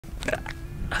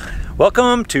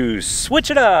Welcome to Switch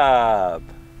It Up.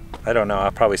 I don't know,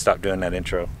 I'll probably stop doing that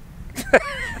intro.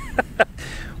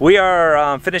 We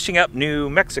are finishing up New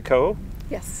Mexico.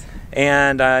 Yes.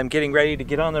 And I'm getting ready to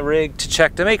get on the rig to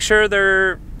check to make sure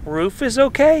their roof is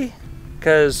okay,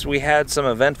 because we had some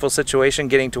eventful situation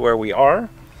getting to where we are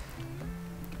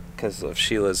because of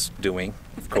Sheila's doing,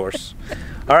 of course.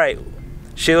 All right,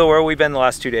 Sheila, where have we been the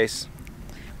last 2 days?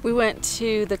 We went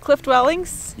to the cliff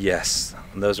dwellings. Yes,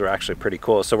 and those were actually pretty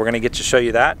cool. So we're going to get to show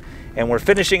you that. And we're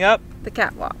finishing up the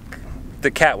catwalk. The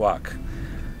catwalk,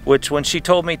 which when she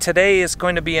told me today is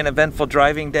going to be an eventful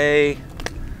driving day,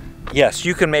 yes,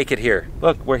 you can make it here.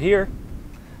 Look, we're here.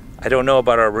 I don't know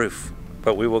about our roof,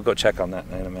 but we will go check on that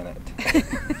in a minute.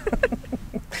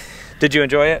 Did you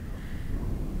enjoy it?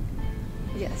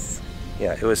 Yes.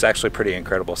 Yeah, it was actually pretty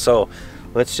incredible. So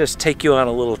let's just take you on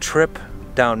a little trip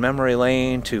down memory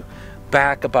lane to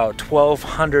back about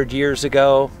 1,200 years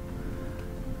ago.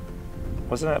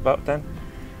 Wasn't that about then?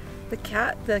 The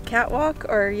catwalk,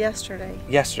 or yesterday?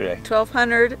 Yesterday.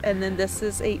 1,200, and then this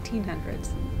is 1800s.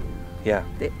 Yeah.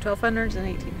 The 1,200s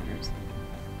and 1800s.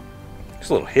 There's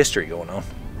a little history going on.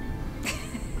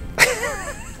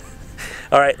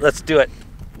 All right, let's do it.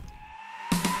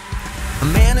 A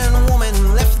man and a woman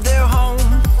left their home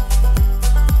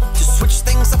to switch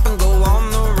things up and go on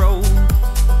the road.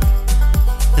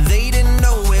 They didn't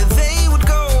know where they would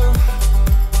go,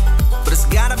 but it's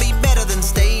gotta be better than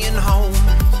staying home.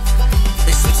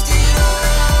 They switched it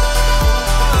up.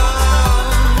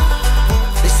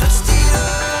 They switched it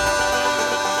up.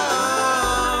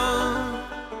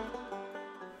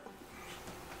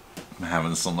 I'm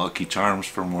having some Lucky Charms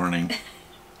for morning.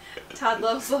 Todd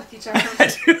loves Lucky Charms. I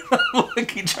do love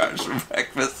Lucky Charms for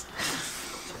breakfast.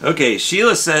 Okay,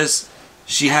 Sheila says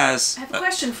she has... I have a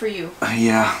question for you.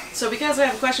 Yeah. So because I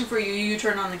have a question for you, you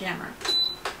turn on the camera.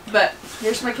 But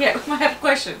here's my I have a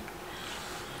question.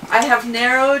 I have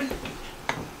narrowed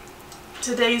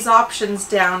today's options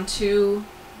down to...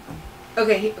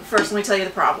 Okay, first let me tell you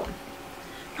the problem.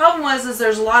 Problem was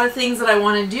there's a lot of things that I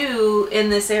want to do in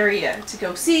this area to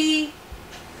go see,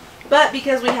 but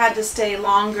because we had to stay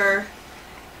longer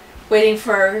waiting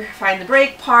for find the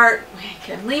brake part, we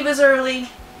can leave as early,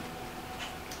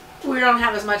 we don't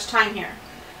have as much time here.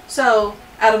 So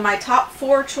out of my top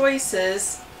 4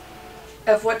 choices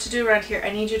of what to do around here, I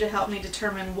need you to help me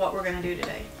determine what we're going to do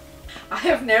today. I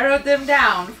have narrowed them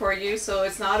down for you so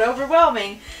it's not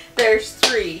overwhelming. There's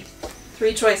three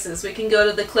choices. We can go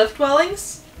to the cliff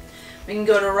dwellings, we can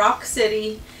go to Rock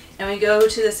City, and we go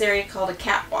to this area called a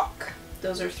catwalk.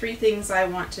 Those are 3 things I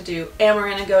want to do. And we're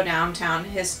going to go downtown,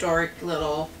 historic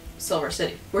little Silver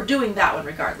City. We're doing that one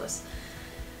regardless.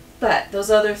 But those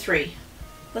other 3,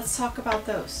 let's talk about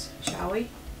those, shall we?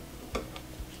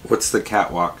 What's the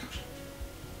catwalk?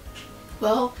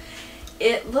 Well,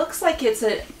 it looks like it's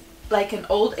like an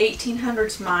old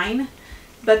 1800s mine,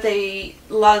 but a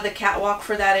lot of the catwalk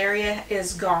for that area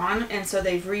is gone, and so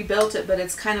they've rebuilt it, but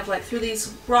it's kind of like through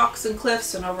these rocks and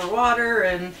cliffs and over water,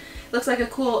 and looks like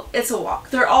it's a walk.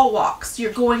 They're all walks.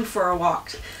 You're going for a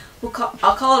walk.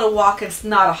 I'll call it a walk. It's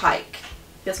not a hike.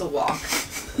 It's a walk.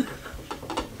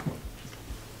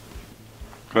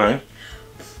 Okay.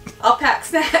 I'll pack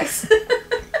snacks.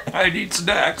 I need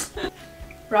snacks.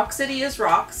 Rock City is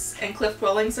rocks, and cliff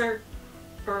dwellings are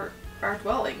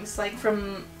dwellings, like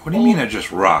from... What do you mean they're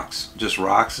just rocks? Just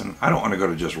rocks? And I don't want to go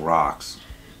to just rocks.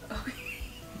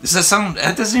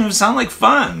 That doesn't even sound like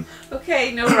fun.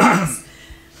 Okay, no rocks.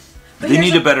 They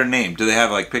need a better name. Do they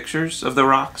have like pictures of the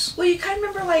rocks? Well, you kind of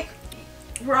remember like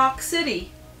Rock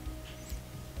City.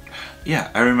 Yeah,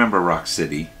 I remember Rock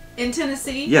City. In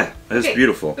Tennessee? Yeah, it was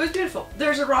beautiful. It was beautiful.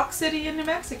 There's a Rock City in New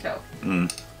Mexico.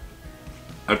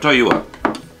 I'll tell you what.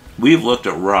 We've looked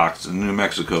at rocks in New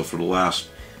Mexico for the last...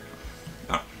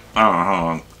 I don't know how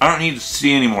long. I don't need to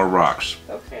see any more rocks.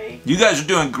 Okay. You guys are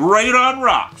doing great on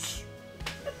rocks.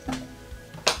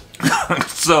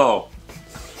 So,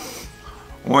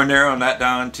 we're narrowing that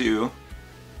down to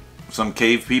some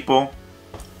cave people.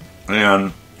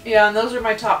 And... Yeah, and those are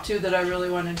my top 2 that I really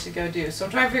wanted to go do. So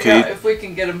I'm trying to figure out if we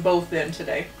can get them both in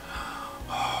today.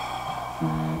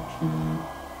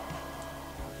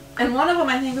 And one of them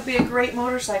I think would be a great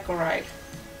motorcycle ride.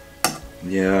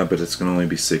 Yeah, but it's going to only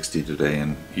be 60 today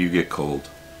and you get cold.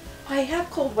 I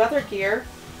have cold weather gear.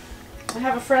 I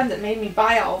have a friend that made me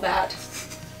buy all that.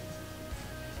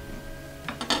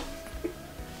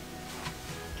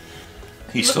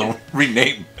 He still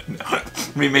remain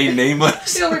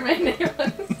nameless. He'll remain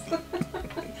nameless.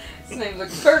 His name's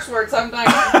a curse word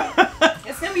sometimes.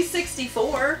 It's going to be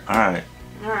 64. Alright.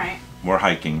 Alright. We're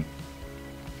hiking.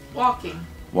 Walking.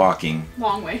 Walking.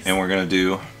 Long ways. And we're going to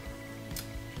do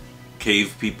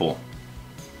cave people.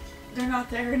 They're not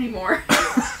there anymore.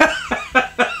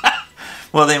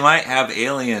 Well, they might have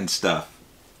alien stuff.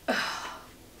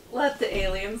 Let the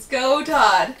aliens go,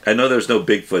 Todd. I know there's no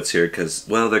Bigfoots here because,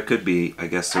 well, there could be. I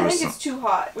guess there I was think some. it's too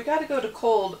hot. We got to go to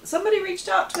cold. Somebody reached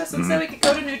out to us and said we could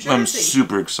go to New Jersey. I'm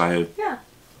super excited. Yeah.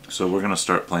 So we're going to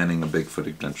start planning a Bigfoot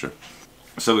adventure.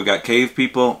 So we've got cave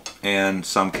people and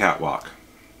some catwalk.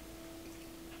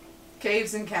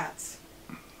 Caves and cats.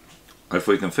 If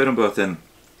we can fit them both in,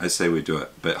 I say we do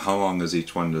it. But how long is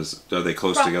each one? Are they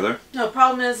close together? No,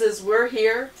 problem is we're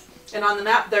here, and on the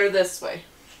map they're this way.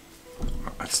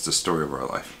 That's the story of our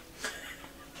life.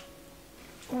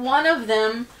 One of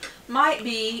them might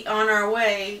be on our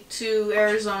way to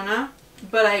Arizona,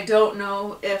 but I don't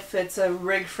know if it's a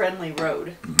rig-friendly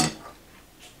road.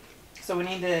 So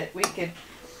we could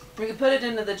put it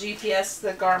into the GPS,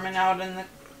 the Garmin out in the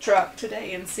truck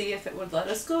today and see if it would let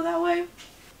us go that way.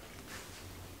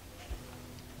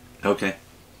 Okay.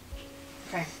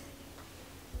 Okay.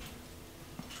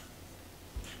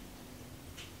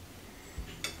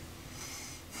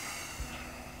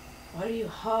 What are you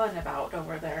hawing about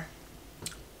over there?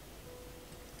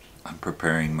 I'm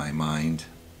preparing my mind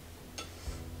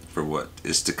for what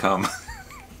is to come.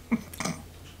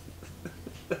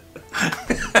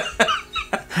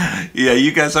 Yeah,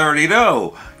 you guys already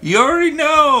know. You already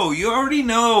know. You already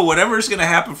know. Whatever's going to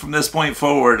happen from this point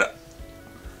forward.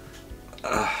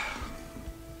 I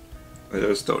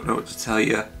just don't know what to tell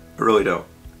you. I really don't.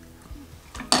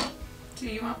 Do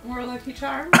you want more Lucky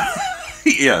Charms?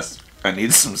 Yes, I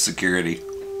need some security.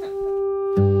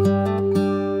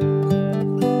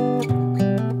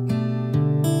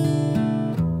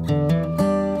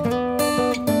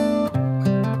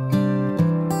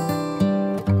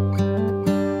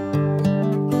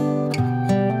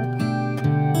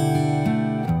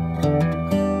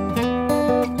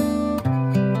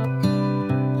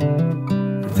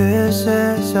 This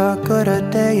is a good a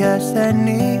day as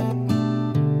any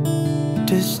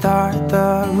to start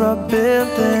the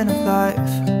rebuilding of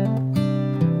life.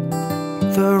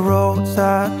 The roads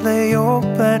that lay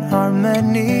open are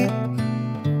many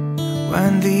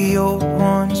when the old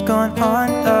one's gone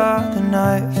under the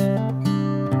knife.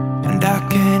 And I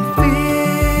can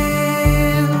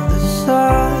feel the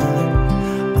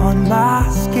sun on my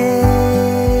skin.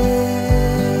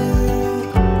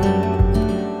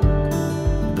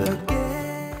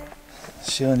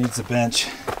 Sheila needs a bench.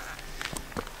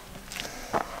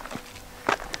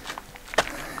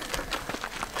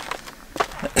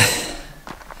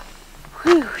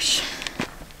 Whoosh.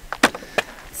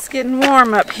 It's getting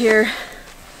warm up here.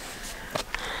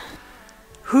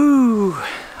 Whew.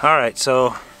 All right,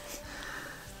 so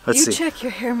let's see. You check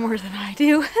your hair more than I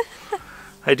do.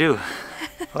 I do.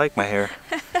 I like my hair.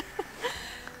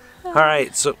 All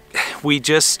right, so we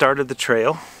just started the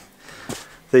trail.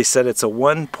 They said it's a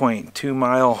 1.2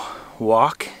 mile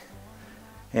walk,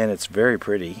 and it's very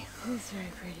pretty. It is very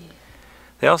pretty.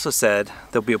 They also said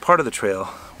there'll be a part of the trail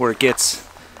where it gets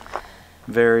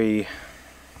very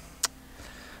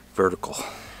vertical.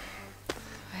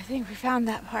 I think we found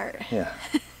that part. Yeah.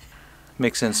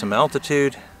 Mix in some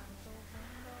altitude.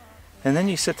 And then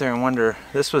you sit there and wonder,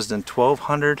 this was in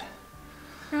 1200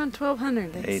 Around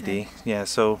 1200 they AD. said. Yeah,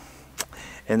 so,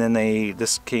 and then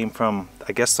this came from,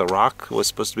 I guess the rock was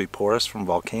supposed to be porous from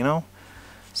volcano,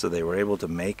 so they were able to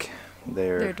make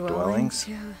their dwellings.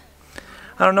 Yeah.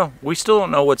 I don't know. We still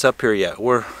don't know what's up here yet.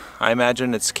 I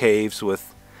imagine it's caves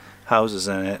with houses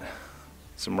in it,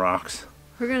 some rocks.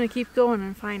 We're gonna keep going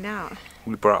and find out.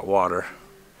 We brought water,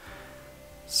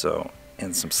 so,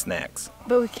 and some snacks.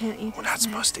 But we can't eat We're the not snacks.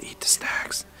 supposed to eat the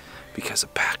snacks because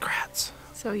of pack rats.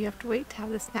 So you have to wait to have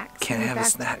the snacks. Can't in the have a back.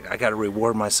 snack. I gotta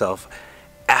reward myself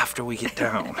after we get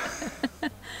down.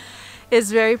 It's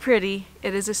very pretty.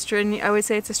 It is I would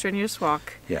say it's a strenuous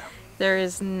walk. Yeah.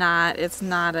 It's not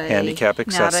a Handicap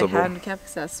accessible. Not a handicap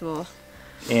accessible.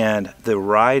 And the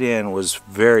ride in was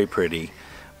very pretty,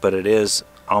 but it is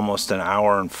almost an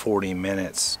hour and 40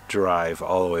 minutes drive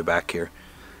all the way back here.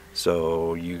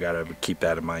 So you gotta keep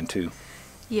that in mind too.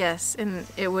 Yes, and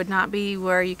it would not be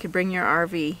where you could bring your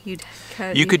RV.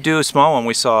 You could do a small one.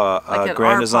 We saw Like an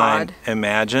Grand R Design pod.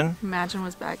 Imagine. Imagine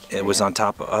was back here. It was on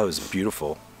top of, oh, it was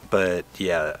beautiful. But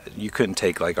yeah, you couldn't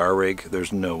take like our rig.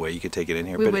 There's no way you could take it in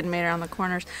here. We but wouldn't make it around the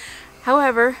corners.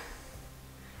 However,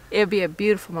 it would be a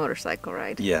beautiful motorcycle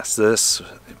ride. Yes,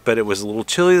 but it was a little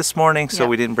chilly this morning, so Yep.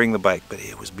 we didn't bring the bike, but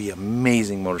it would be an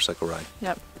amazing motorcycle ride.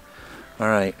 Yep. All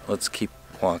right, let's keep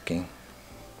walking.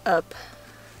 Up.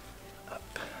 Up.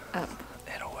 Up.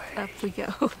 And away. Up we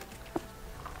go.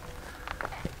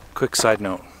 Quick side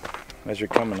note, as you're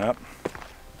coming up,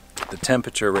 the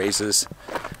temperature raises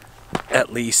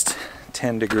at least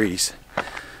 10 degrees.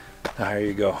 There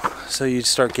you go. So you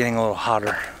start getting a little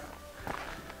hotter.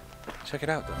 Check it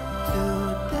out though.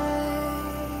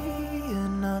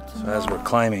 So as we're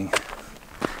climbing,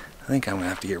 I think I'm gonna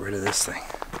have to get rid of this thing.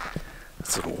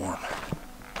 It's a little warm.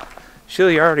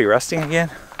 Sheila, you're already resting again?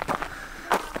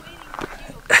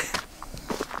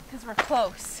 Because we're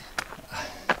close.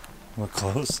 We're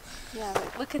close. Yeah,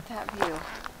 but look at that view.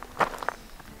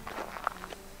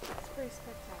 It's pretty spectacular.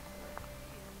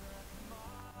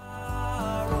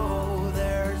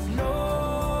 There's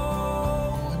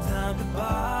no time to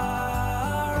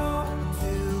borrow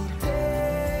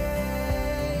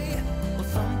today. Well,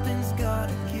 something's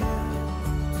gotta give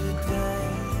today.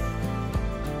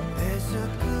 It's a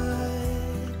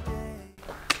good day.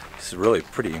 This is really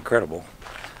pretty incredible.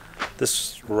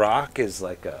 This rock is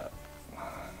like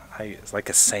it's like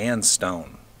a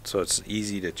sandstone, so it's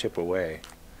easy to chip away.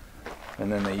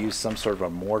 And then they use some sort of a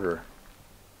mortar.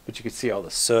 But you can see all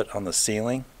the soot on the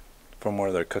ceiling from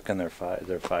where they're cooking their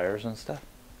fires and stuff.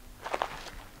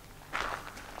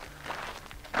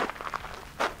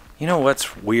 You know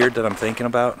what's weird that I'm thinking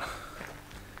about?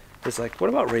 It's like,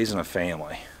 what about raising a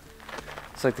family?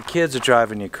 It's like the kids are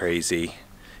driving you crazy.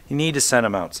 You need to send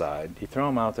them outside. You throw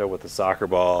them out there with a soccer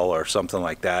ball or something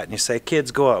like that, and you say,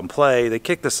 kids, go out and play. They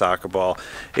kick the soccer ball.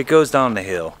 It goes down the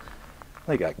hill.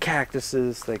 They got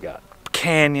cactuses. They got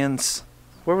canyons.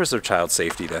 Where was their child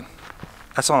safety then?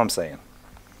 That's all I'm saying.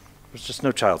 There's just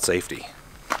no child safety.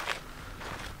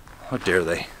 How dare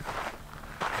they?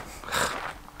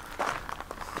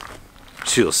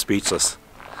 Sheila's speechless.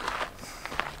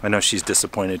 I know she's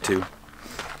disappointed too.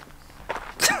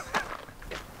 Check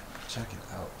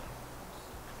it out.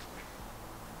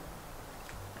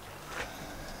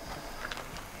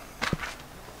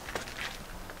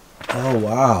 Oh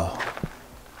wow.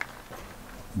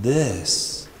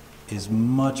 This is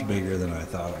much bigger than I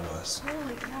thought it was.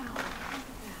 Holy cow.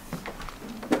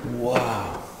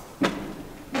 Wow.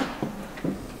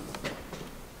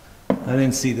 I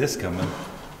didn't see this coming.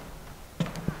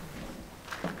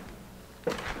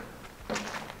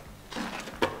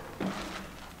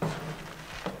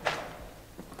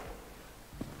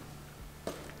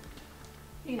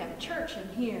 You have a church in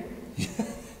here.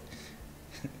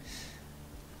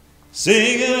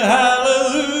 Singing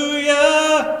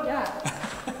hallelujah. Yeah.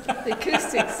 The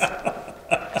acoustics.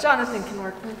 Jonathan can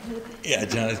work with it. Yeah,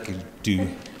 Jonathan can do.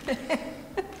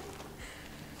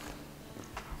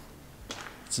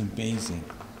 It's amazing.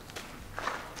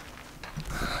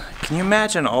 Can you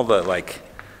imagine all the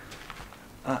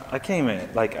I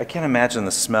can't imagine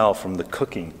the smell from the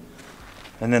cooking,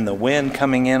 and then the wind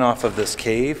coming in off of this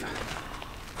cave,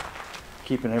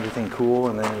 keeping everything cool,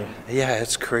 and then yeah,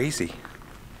 it's crazy.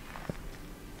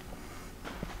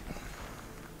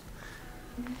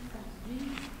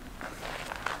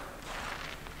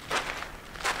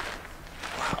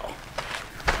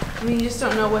 I mean, you just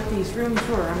don't know what these rooms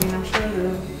were. I mean, I'm sure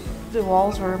the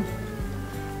walls were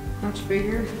much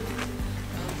bigger.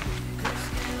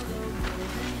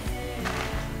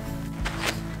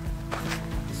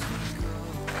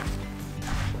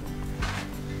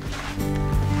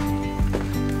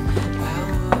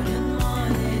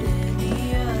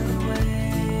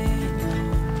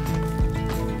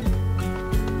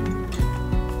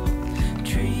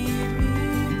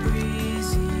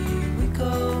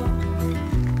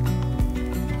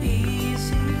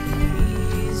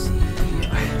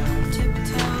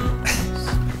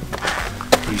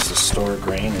 Store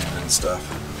grain and stuff.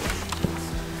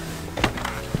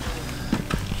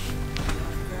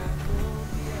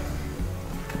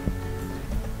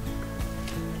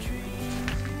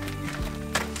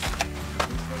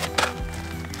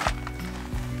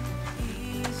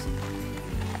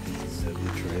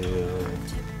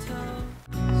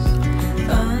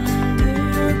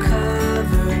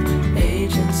 Undercover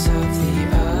agents of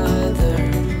the other,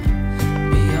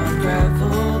 beyond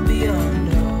gravel,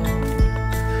 beyond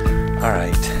all. All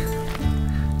right,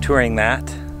 touring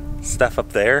that stuff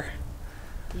up there.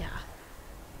 Yeah.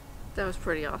 That was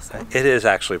pretty awesome. It is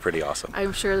actually pretty awesome.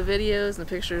 I'm sure the videos and the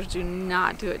pictures do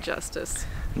not do it justice.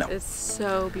 No. It's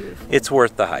so beautiful. It's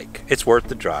worth the hike. It's worth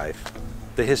the drive.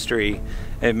 The history,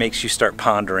 it makes you start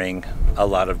pondering a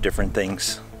lot of different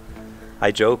things.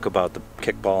 I joke about the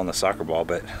kickball and the soccer ball,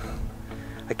 but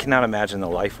I cannot imagine a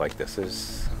life like this.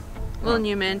 Well, and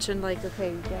you mentioned okay,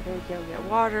 you gotta go get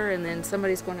water, and then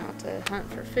somebody's going out to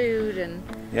hunt for food, and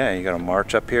yeah, you got to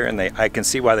march up here, and I can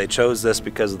see why they chose this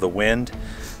because of the wind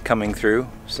coming through.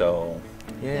 So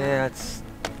yeah, it's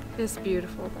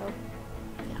beautiful though.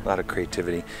 a lot of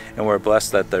creativity, and we're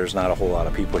blessed that there's not a whole lot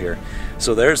of people here.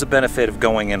 So there's a benefit of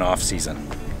going in off season.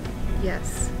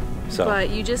 Yes. So. But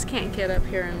you just can't get up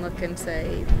here and look and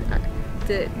say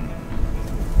that,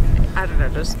 I don't know,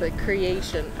 just the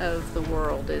creation of the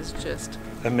world is just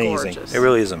Amazing. gorgeous. It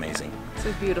really is amazing. It's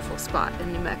a beautiful spot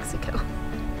in New Mexico.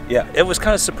 Yeah, it was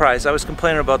kind of surprised. I was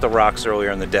complaining about the rocks earlier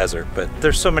in the desert, but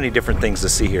there's so many different things to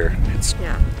see here.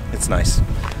 It's nice.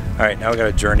 All right, now we got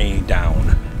to journey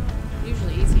down.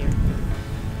 Usually easier.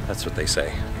 That's what they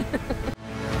say.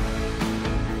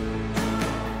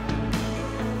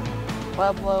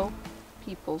 Pueblo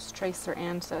peoples trace their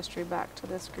ancestry back to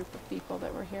this group of people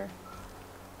that were here.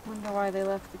 Wonder why they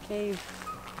left the cave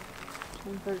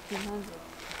in 1300.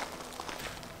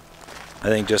 I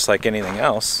think just like anything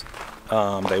else,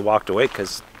 they walked away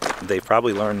because they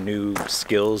probably learned new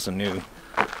skills and new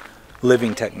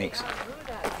living techniques.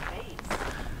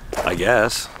 I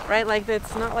guess. Right, like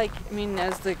it's not like, I mean,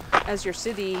 as your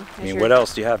city, what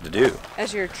else do you have to do?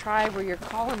 As your tribe or your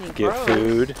colony Get grows.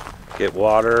 food, get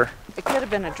water. It could have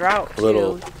been a drought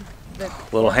too.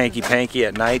 Little hanky panky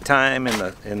at nighttime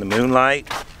in the moonlight.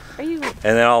 Are you? And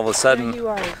then all of a sudden, You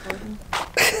are recording.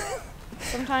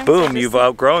 Sometimes boom! You've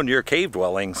outgrown your cave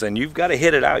dwellings, and you've got to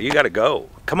hit it out. You got to go.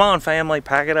 Come on, family,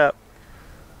 pack it up.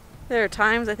 There are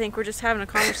times I think we're just having a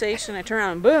conversation. I turn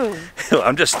around and boom.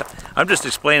 I'm just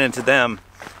explaining to them,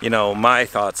 my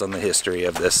thoughts on the history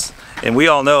of this, and we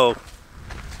all know,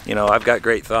 I've got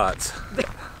great thoughts.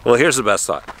 Well, here's the best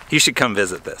thought. You should come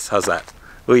visit this. How's that?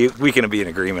 We can be in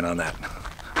agreement on that.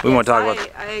 We want to talk about.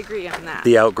 I agree on that.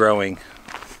 The outgrowing.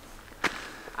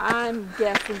 I'm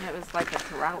guessing it was like a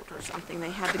drought or something.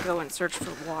 They had to go and search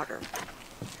for water.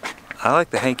 I like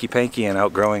the hanky panky and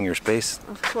outgrowing your space.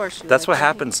 Of course. That's what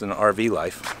happens in RV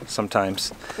life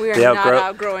sometimes. We are not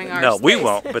outgrowing our No, space. we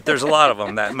won't. But there's a lot of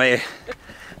them that may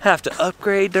have to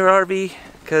upgrade their RV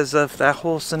because of that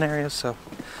whole scenario. So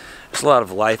there's a lot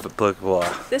of life applicable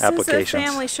applications. This is a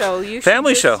family show. You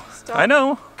family should show. Stop. I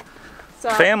know.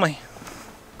 Stop. Family.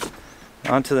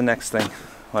 On to the next thing.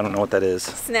 I don't know what that is.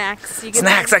 Snacks. You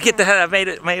Snacks. I get to have. I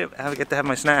get to have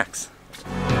my snacks.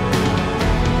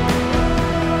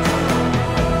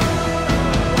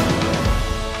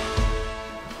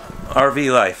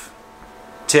 RV life.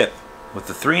 Tip with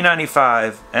the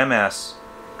 395 MS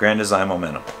Grand Design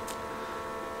Momentum.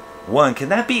 One, can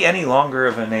that be any longer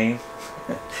of a name?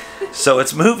 So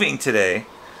it's moving today.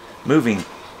 Moving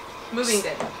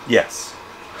day. Yes.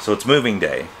 So it's moving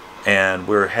day, and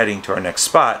we're heading to our next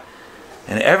spot.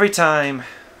 And every time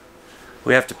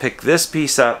we have to pick this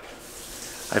piece up,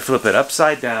 I flip it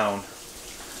upside down.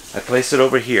 I place it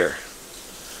over here.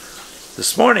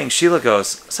 This morning, Sheila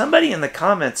goes, somebody in the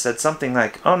comments said something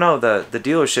like, oh no, the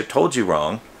dealership told you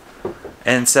wrong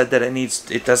and said that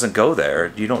it doesn't go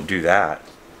there. You don't do that.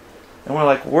 And we're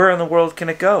like, where in the world can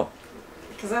it go?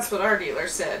 Because that's what our dealer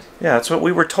said. Yeah, that's what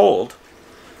we were told.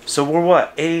 So we're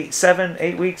what, 8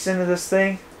 weeks into this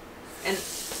thing? And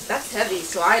that's heavy,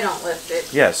 so I don't lift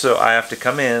it. Yeah, so I have to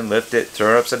come in, lift it,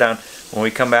 throw it upside down. When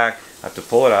we come back, I have to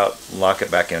pull it out, lock it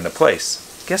back into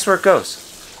place. Guess where it goes?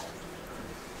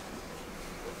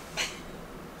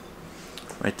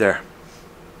 Right there.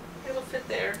 It'll fit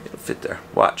there. It'll fit there.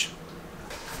 Watch.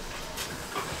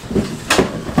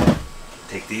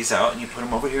 Take these out and you put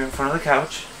them over here in front of the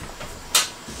couch.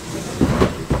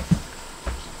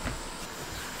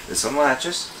 This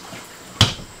unlatches.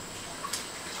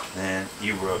 Then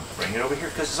you bring it over here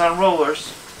because it's on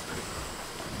rollers.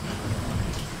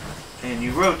 And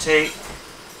you rotate,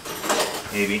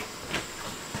 maybe.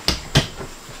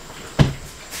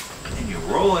 And you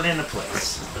roll it into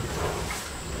place.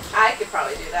 I could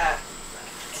probably do that.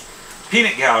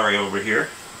 Peanut gallery over here.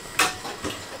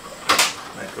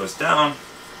 That goes down.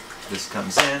 This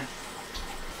comes in.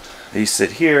 These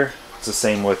sit here. It's the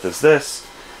same width as this.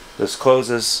 This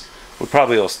closes. We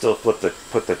probably will still put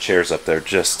the chairs up there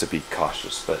just to be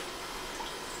cautious, but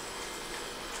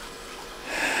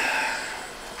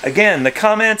again, the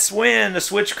comments win. The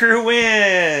Switch crew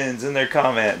wins in their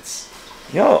comments.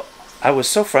 I was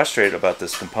so frustrated about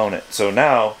this component. So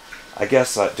now, I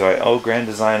guess, do I owe Grand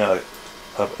Design an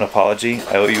apology?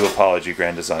 I owe you an apology,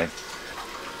 Grand Design.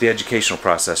 The educational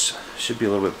process should be a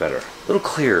little bit better. A little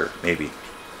clearer, maybe.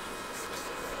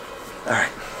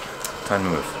 Alright, time to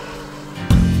move.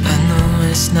 I know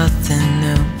it's nothing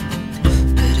new,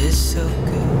 but it's so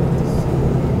good.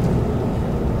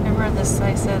 Remember this?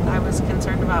 I said I was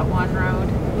concerned about one road.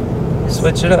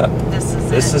 Switch it up. This is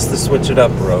This is the Switch It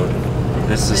Up road.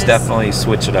 This is definitely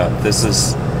Switch It Up. This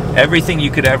is everything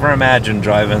you could ever imagine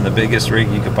driving the biggest rig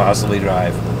you could possibly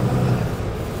drive.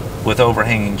 With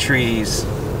overhanging trees,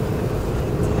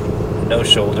 no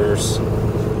shoulders.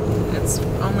 It's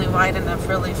only wide enough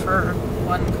really for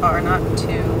one car, not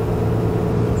two.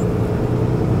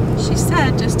 She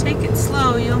said, just take it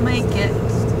slow, you'll make it.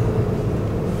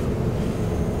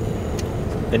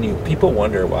 And people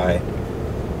wonder why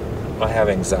I have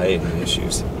anxiety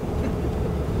issues.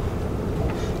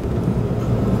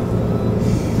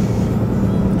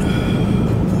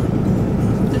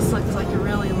 This looks like a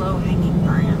really low-hanging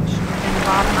branch. And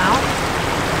bottom out.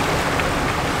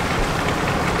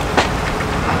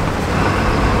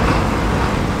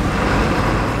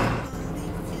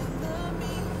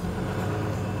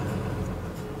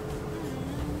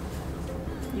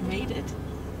 You made it.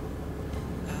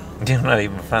 You're not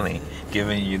even funny,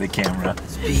 giving you the camera.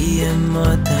 Being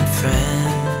more than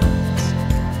friends,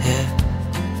 yeah.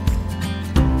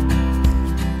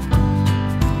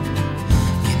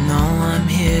 You know I'm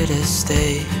here to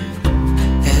stay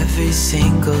every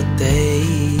single day.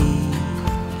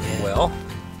 Yeah. Well,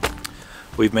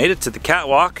 we've made it to the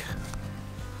catwalk.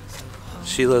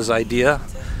 Sheila's idea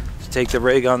to take the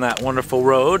rig on that wonderful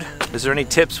road. Is there any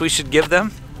tips we should give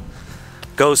them?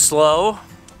 Go slow.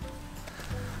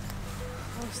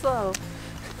 Slow.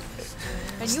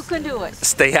 And you can do it.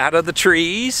 Stay out of the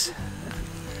trees.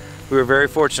 We were very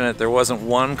fortunate. There wasn't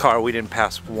one car. We didn't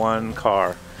pass one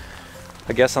car.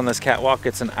 I guess on this catwalk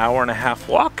it's an hour-and-a-half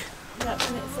walk. Yep,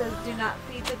 and it says do not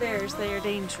feed the bears, they are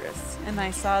dangerous. And I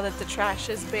saw that the trash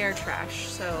is bear trash,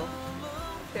 so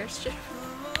there's just...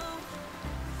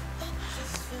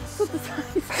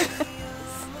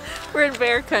 We're in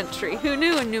bear country. Who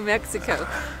knew in New Mexico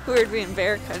we would be in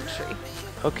bear country?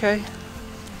 Okay.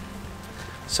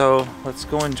 So let's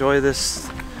go enjoy this.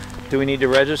 Do we need to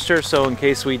register so in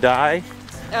case we die?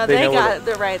 Oh, They they know got what it.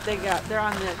 They're right. They're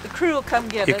on the crew will come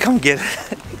get You us. come get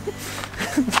it.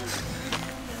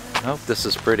 Oh, this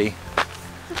is pretty.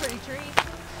 It's a pretty tree.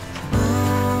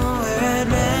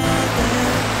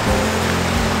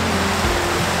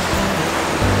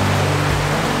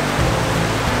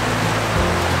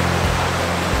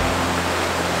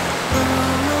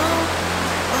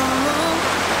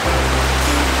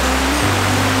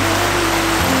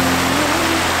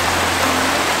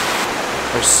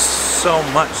 There's so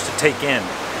much to take in.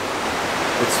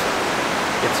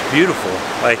 It's beautiful.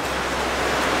 Like,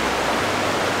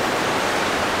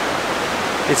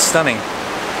 it's stunning.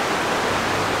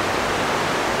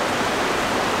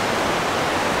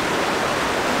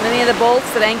 Many of the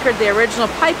bolts that anchored the original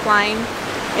pipeline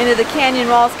into the canyon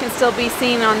walls can still be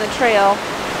seen on the trail.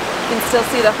 You can still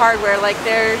see the hardware. Like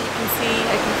there, you can see,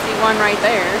 I can see one right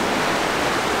there.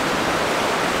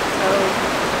 So.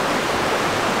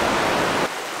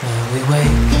 We wake,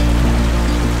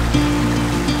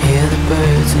 hear the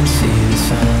birds and see the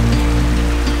sun.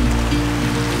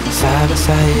 Side by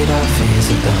side our fears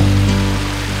are done.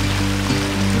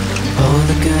 All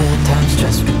the good times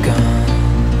just begun.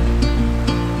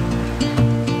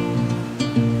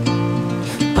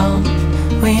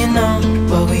 We know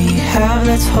what we have,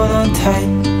 let's hold on tight.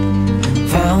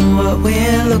 Found what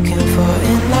we're looking for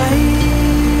in life.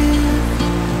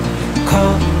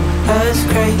 Call us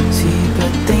crazy,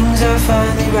 but things are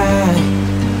finally right.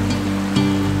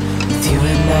 With you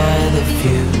and I, the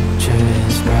future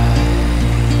is bright.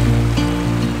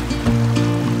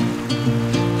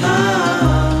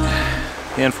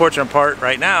 The unfortunate part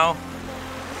right now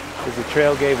is the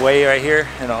trail gave way right here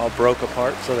and it all broke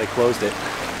apart, so they closed it.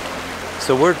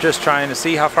 So we're just trying to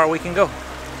see how far we can go,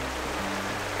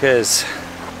 because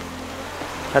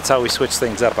that's how we switch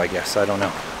things up, I guess. I don't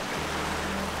know.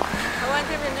 I want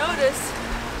them to notice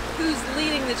who's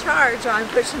leading the charge on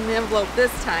pushing the envelope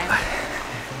this time.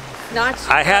 Not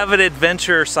you. I have an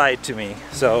adventure side to me,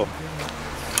 so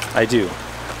I do.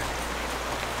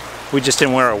 We just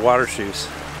didn't wear our water shoes.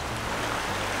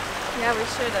 Yeah, we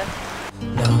should have.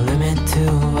 No limit to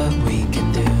what we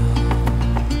can do.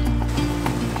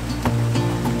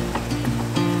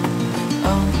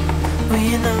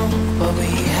 We know what we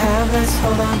have, let's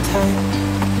hold on tight.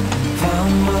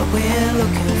 Found what we're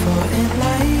looking for in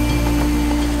life.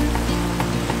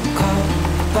 Call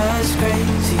us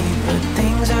crazy, but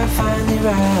things are finally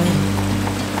right.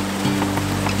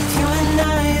 With you and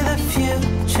I, the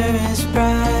future is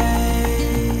bright.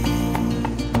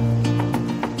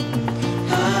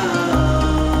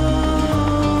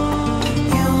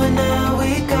 You and I, we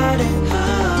got it.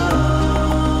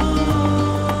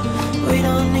 We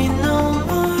don't need no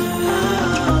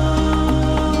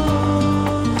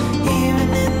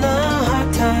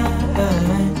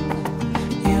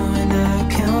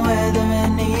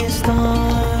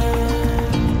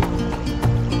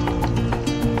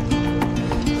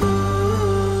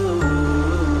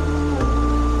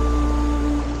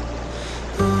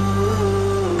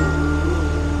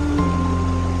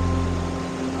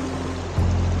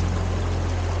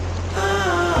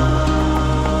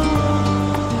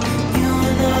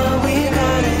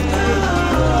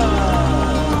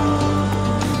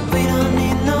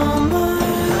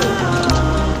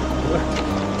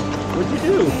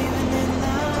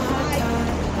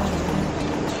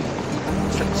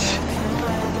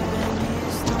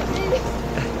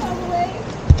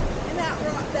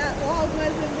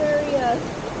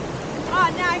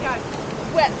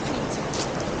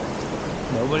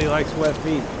Nobody likes wet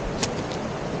feet.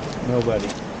 Nobody.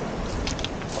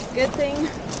 Good thing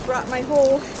brought my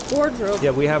whole wardrobe.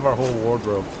 Yeah, we have our whole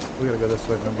wardrobe. We gotta go this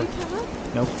way, remember? Did we come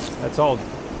up? Nope, that's all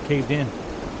caved in.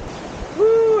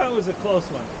 Woo, that was a close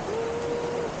one.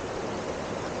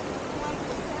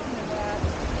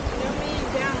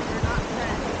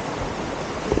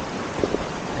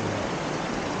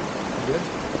 Good?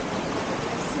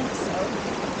 I think so.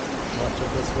 Watch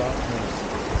what this rock moves.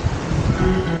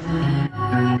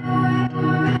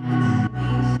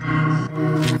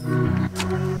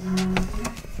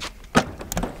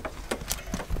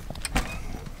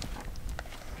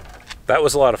 That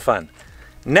was a lot of fun.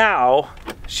 Now,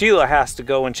 Sheila has to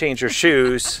go and change her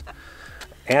shoes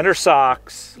and her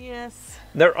socks. Yes.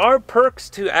 There are perks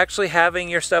to actually having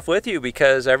your stuff with you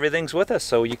because everything's with us,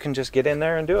 so you can just get in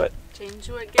there and do it. Change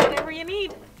whatever you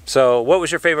need. So, what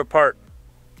was your favorite part?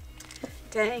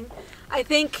 Dang. I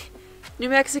think New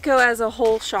Mexico as a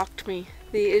whole shocked me.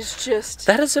 It's just...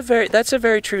 That's a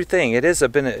very true thing. It has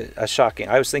been a shocking.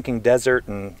 I was thinking desert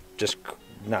and just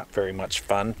not very much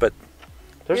fun, but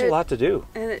there's a lot to do.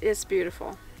 And it's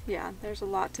beautiful. Yeah, there's a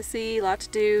lot to see, a lot to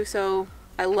do. So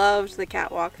I loved the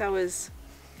catwalk. That was...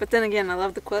 But then again, I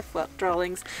love the cliff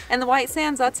dwellings. And the white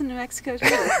sands, that's in New Mexico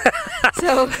too.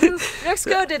 So New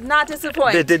Mexico did not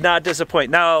disappoint. It did not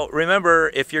disappoint. Now,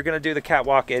 remember, if you're going to do the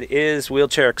catwalk, it is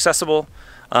wheelchair accessible.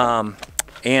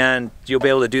 And you'll be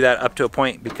able to do that up to a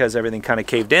point because everything kind of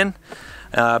caved in.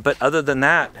 But other than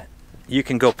that, you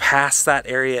can go past that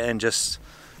area and just,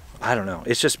 I don't know,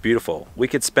 it's just beautiful. We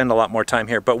could spend a lot more time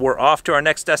here, but we're off to our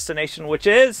next destination, which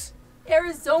is?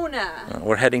 Arizona.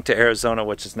 We're heading to Arizona,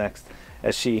 which is next,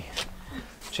 as she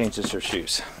changes her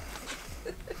shoes.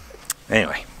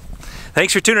 Anyway,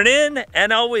 thanks for tuning in,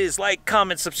 and always like,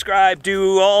 comment, subscribe,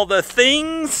 do all the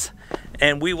things,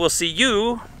 and we will see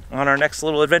you on our next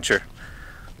little adventure.